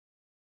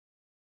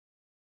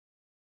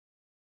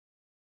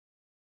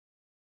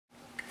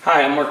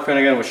Hi, I'm Mark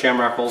Finnegan with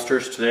Shamrock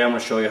holsters. Today I'm going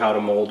to show you how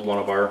to mold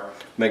one of our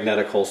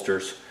magnetic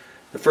holsters.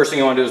 The first thing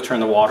you want to do is turn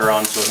the water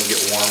on so it can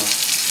get warm.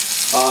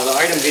 The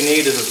items you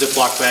need is a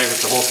Ziploc bag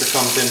which the holster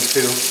comes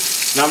into.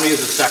 Now I'm going to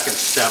use the second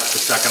step,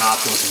 the second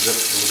option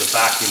with a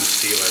vacuum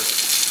sealer.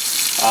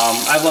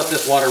 I've let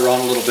this water run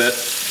a little bit.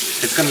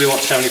 It's going to be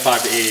about 75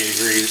 to 80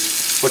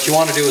 degrees. What you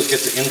want to do is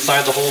get the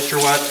inside of the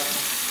holster wet.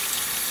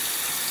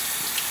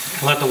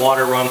 Let the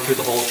water run through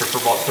the holster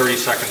for about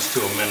 30 seconds to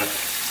a minute.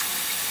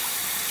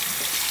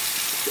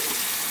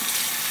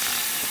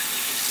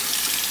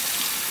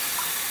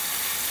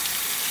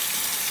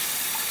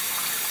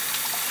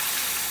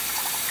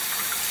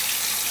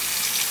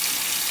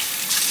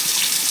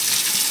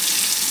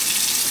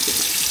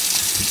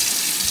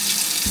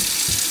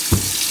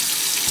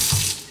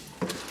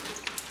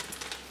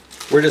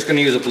 We're just going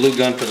to use a blue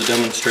gun for the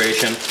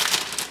demonstration.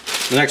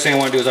 The next thing I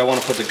want to do is I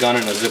want to put the gun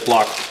in a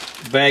Ziploc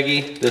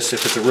baggie. This,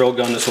 if it's a real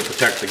gun, this will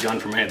protect the gun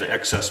from any of the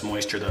excess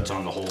moisture that's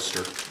on the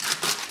holster.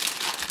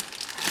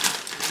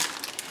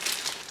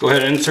 Go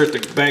ahead and insert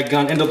the bag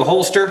gun into the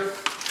holster.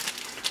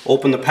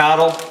 Open the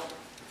paddle.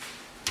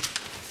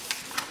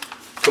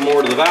 Come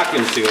over to the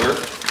vacuum sealer.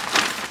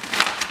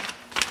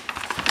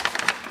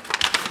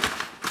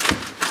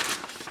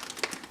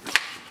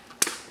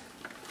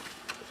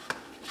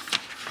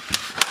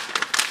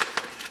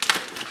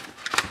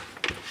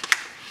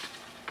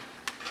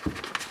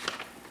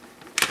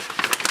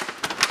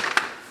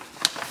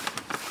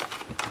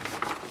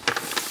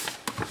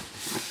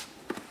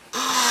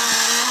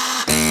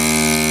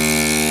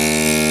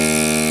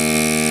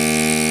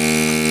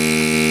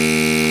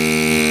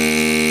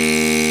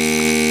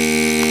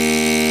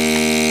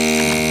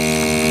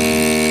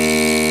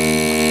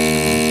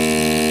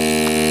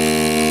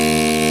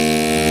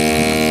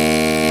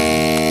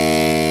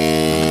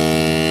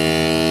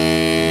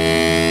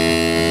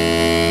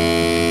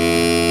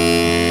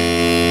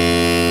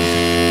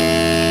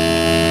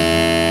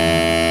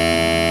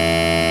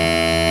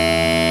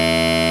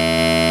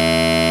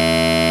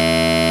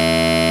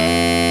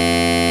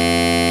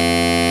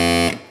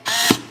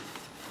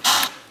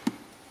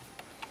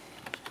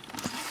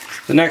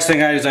 The next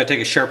thing I do is I take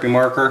a Sharpie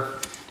marker,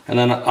 and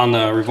then on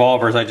the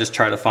revolvers I just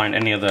try to find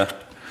any of the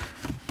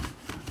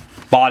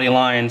body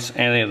lines,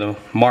 any of the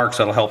marks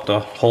that'll help the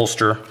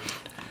holster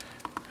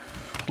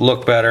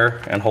look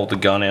better and hold the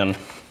gun in.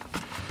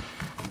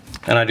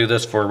 And I do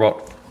this for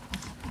about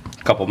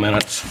a couple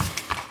minutes.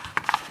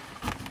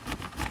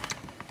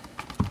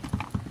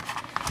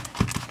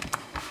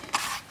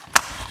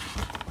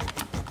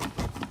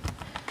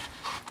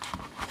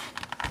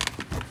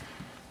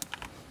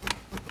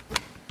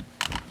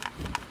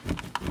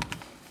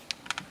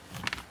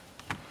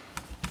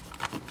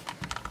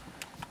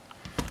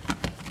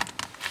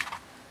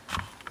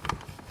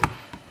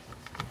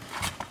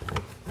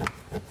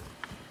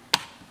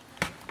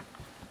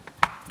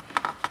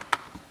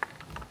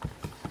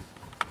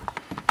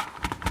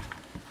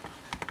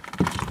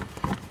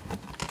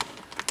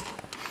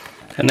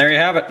 And there you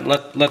have it.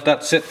 Let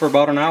that sit for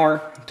about an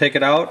hour. Take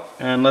it out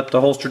and let the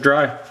holster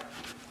dry.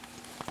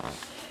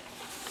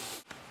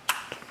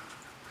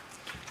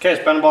 Okay,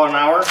 it's been about an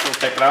hour, so we'll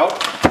take it out.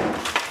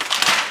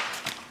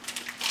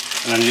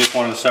 And then you just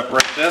want to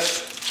separate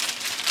this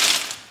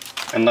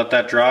and let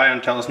that dry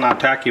until it's not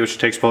tacky, which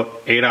takes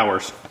about 8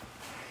 hours.